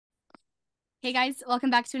Hey guys,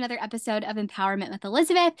 welcome back to another episode of Empowerment with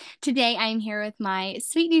Elizabeth. Today I'm here with my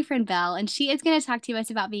sweet new friend Belle, and she is going to talk to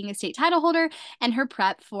us about being a state title holder and her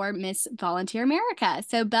prep for Miss Volunteer America.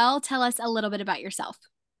 So, Belle, tell us a little bit about yourself.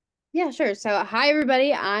 Yeah, sure. So, hi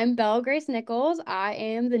everybody. I'm Belle Grace Nichols. I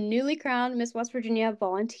am the newly crowned Miss West Virginia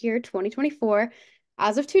Volunteer 2024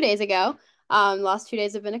 as of 2 days ago. Last 2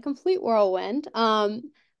 days have been a complete whirlwind.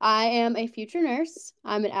 I am a future nurse.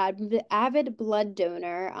 I'm an avid blood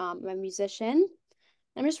donor. I'm a musician.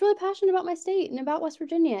 I'm just really passionate about my state and about West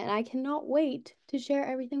Virginia, and I cannot wait to share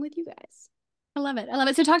everything with you guys. I love it. I love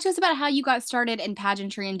it. So, talk to us about how you got started in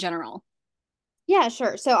pageantry in general. Yeah,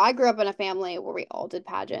 sure. So I grew up in a family where we all did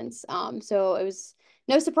pageants. So it was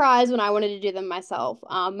no surprise when I wanted to do them myself.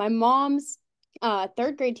 My mom's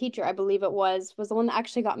third grade teacher, I believe it was the one that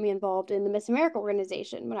actually got me involved in the Miss America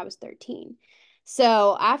organization when I was 13.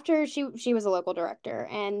 So after she was a local director,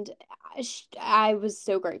 and I was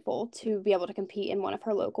so grateful to be able to compete in one of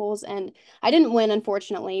her locals. And I didn't win,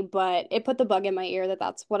 unfortunately, but it put the bug in my ear that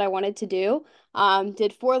that's what I wanted to do.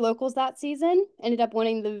 Did four locals that season, ended up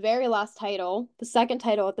winning the very last title, the second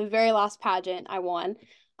title at the very last pageant I won.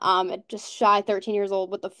 At just shy 13 years old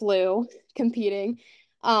with the flu competing.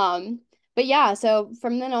 But yeah, so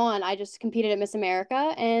from then on, I just competed at Miss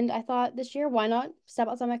America, and I thought this year, why not step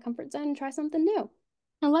outside my comfort zone and try something new?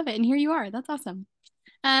 I love it. And here you are. That's awesome.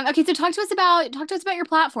 Okay, so talk to us about your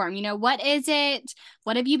platform. What is it?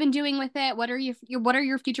 What have you been doing with it? What are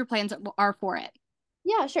your future plans are for it?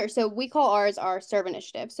 Yeah, sure. So we call ours our serve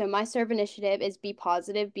initiative. So my serve initiative is be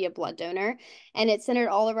positive, be a blood donor, and it's centered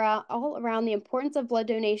all around the importance of blood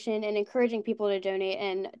donation and encouraging people to donate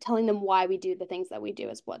and telling them why we do the things that we do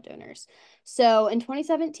as blood donors. So in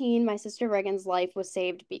 2017, my sister Reagan's life was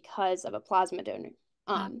saved because of a plasma donor.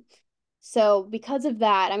 Wow. Um, so because of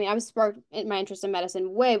that, I mean, I was sparked in my interest in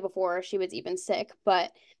medicine way before she was even sick,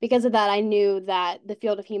 but because of that, I knew that the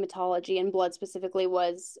field of hematology and blood specifically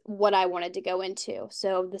was what I wanted to go into.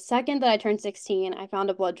 So the second that I turned 16, I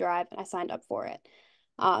found a blood drive and I signed up for it.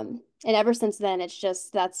 And ever since then, it's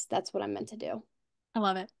just that's what I'm meant to do. I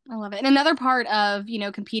love it. I love it. And another part of,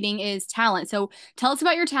 competing is talent. So tell us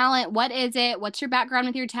about your talent. What is it? What's your background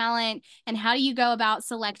with your talent? And how do you go about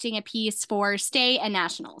selecting a piece for state and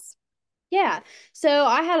nationals? Yeah. So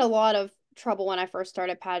I had a lot of trouble when I first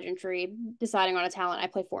started pageantry deciding on a talent. I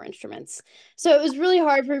play four instruments. So it was really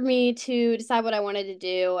hard for me to decide what I wanted to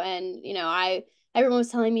do. And, everyone was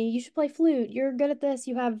telling me, you should play flute. You're good at this.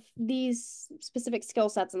 You have these specific skill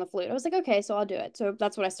sets in the flute. I was like, okay, so I'll do it. So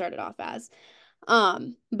that's what I started off as.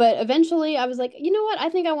 But eventually I was like, you know what? I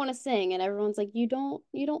think I want to sing. And everyone's like, you don't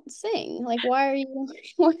sing. Like, why are you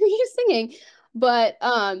why are you singing? But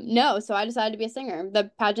no, so I decided to be a singer. The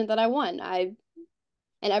pageant that I won,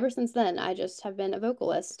 and ever since then I just have been a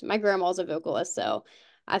vocalist. My grandma's a vocalist, so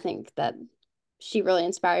I think that she really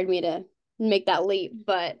inspired me to make that leap.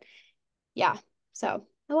 But yeah, so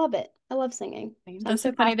I love it. I love singing. So I'm That's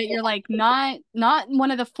so so funny that passionate. you're like not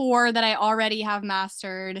one of the four that I already have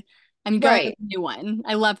mastered. I'm going with Right. a new one.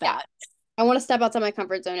 I love Yeah. that. I want to step outside my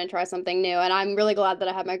comfort zone and try something new. And I'm really glad that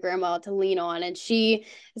I have my grandma to lean on. And she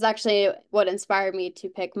is actually what inspired me to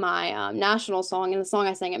pick my national song and the song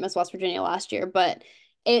I sang at Miss West Virginia last year. But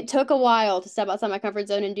it took a while to step outside my comfort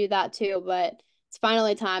zone and do that too. But it's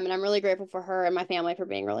finally time. And I'm really grateful for her and my family for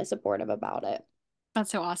being really supportive about it. That's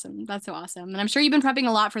so awesome. That's so awesome. And I'm sure you've been prepping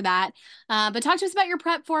a lot for that. But talk to us about your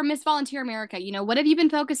prep for Miss Volunteer America. What have you been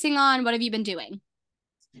focusing on? What have you been doing?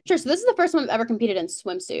 Sure. So this is the first time I've ever competed in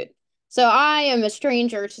swimsuit. So I am a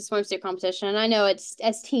stranger to swimsuit competition. And I know it's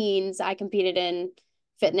as teens, I competed in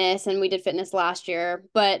fitness and we did fitness last year,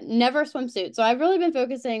 but never swimsuit. So I've really been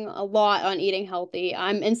focusing a lot on eating healthy.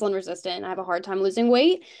 I'm insulin resistant. I have a hard time losing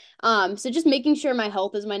weight. So just making sure my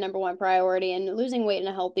health is my number one priority and losing weight in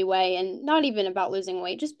a healthy way and not even about losing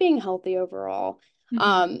weight, just being healthy overall. Mhm.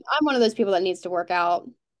 I'm one of those people that needs to work out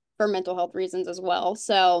for mental health reasons as well.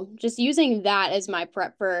 So just using that as my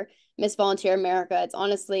prep for Miss Volunteer America, it's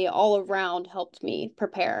honestly all around helped me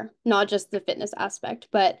prepare, not just the fitness aspect,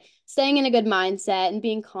 but staying in a good mindset and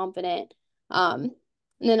being confident. And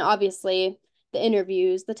then obviously the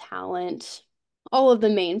interviews, the talent, all of the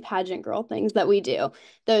main pageant girl things that we do,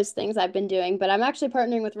 those things I've been doing. But I'm actually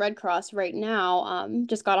partnering with Red Cross right now.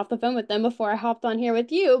 Just got off the phone with them before I hopped on here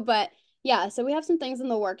with you. But yeah, so we have some things in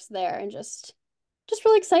the works there and just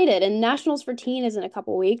really excited. And Nationals for Teen is in a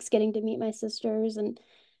couple weeks, getting to meet my sisters, and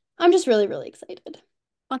I'm just really, really excited.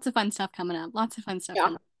 Lots of fun stuff coming up. Lots of fun stuff Yeah,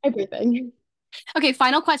 coming everything. up. Okay,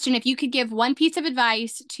 final question. If you could give one piece of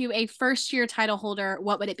advice to a first year title holder,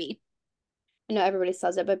 what would it be? I know everybody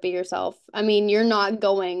says it, but be yourself. I mean, you're not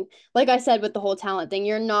going, like I said with the whole talent thing,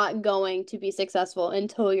 you're not going to be successful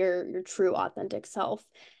until you're your true authentic self.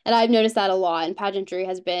 And I've noticed that a lot, and pageantry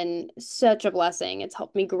has been such a blessing. It's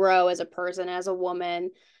helped me grow as a person, as a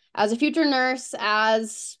woman, as a future nurse,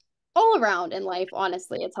 as all around in life,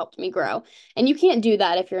 honestly. It's helped me grow. And you can't do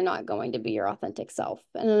that if you're not going to be your authentic self.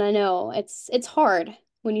 And I know it's hard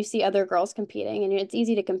when you see other girls competing and it's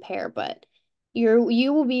easy to compare, but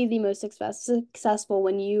you will be the most successful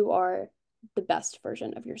when you are the best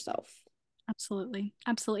version of yourself. Absolutely.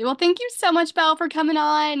 Absolutely. Well, thank you so much, Belle, for coming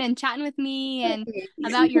on and chatting with me and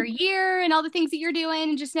about your year and all the things that you're doing.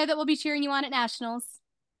 And just know that we'll be cheering you on at nationals.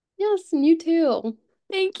 Yes, and you too.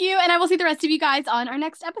 Thank you. And I will see the rest of you guys on our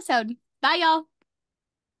next episode. Bye, y'all.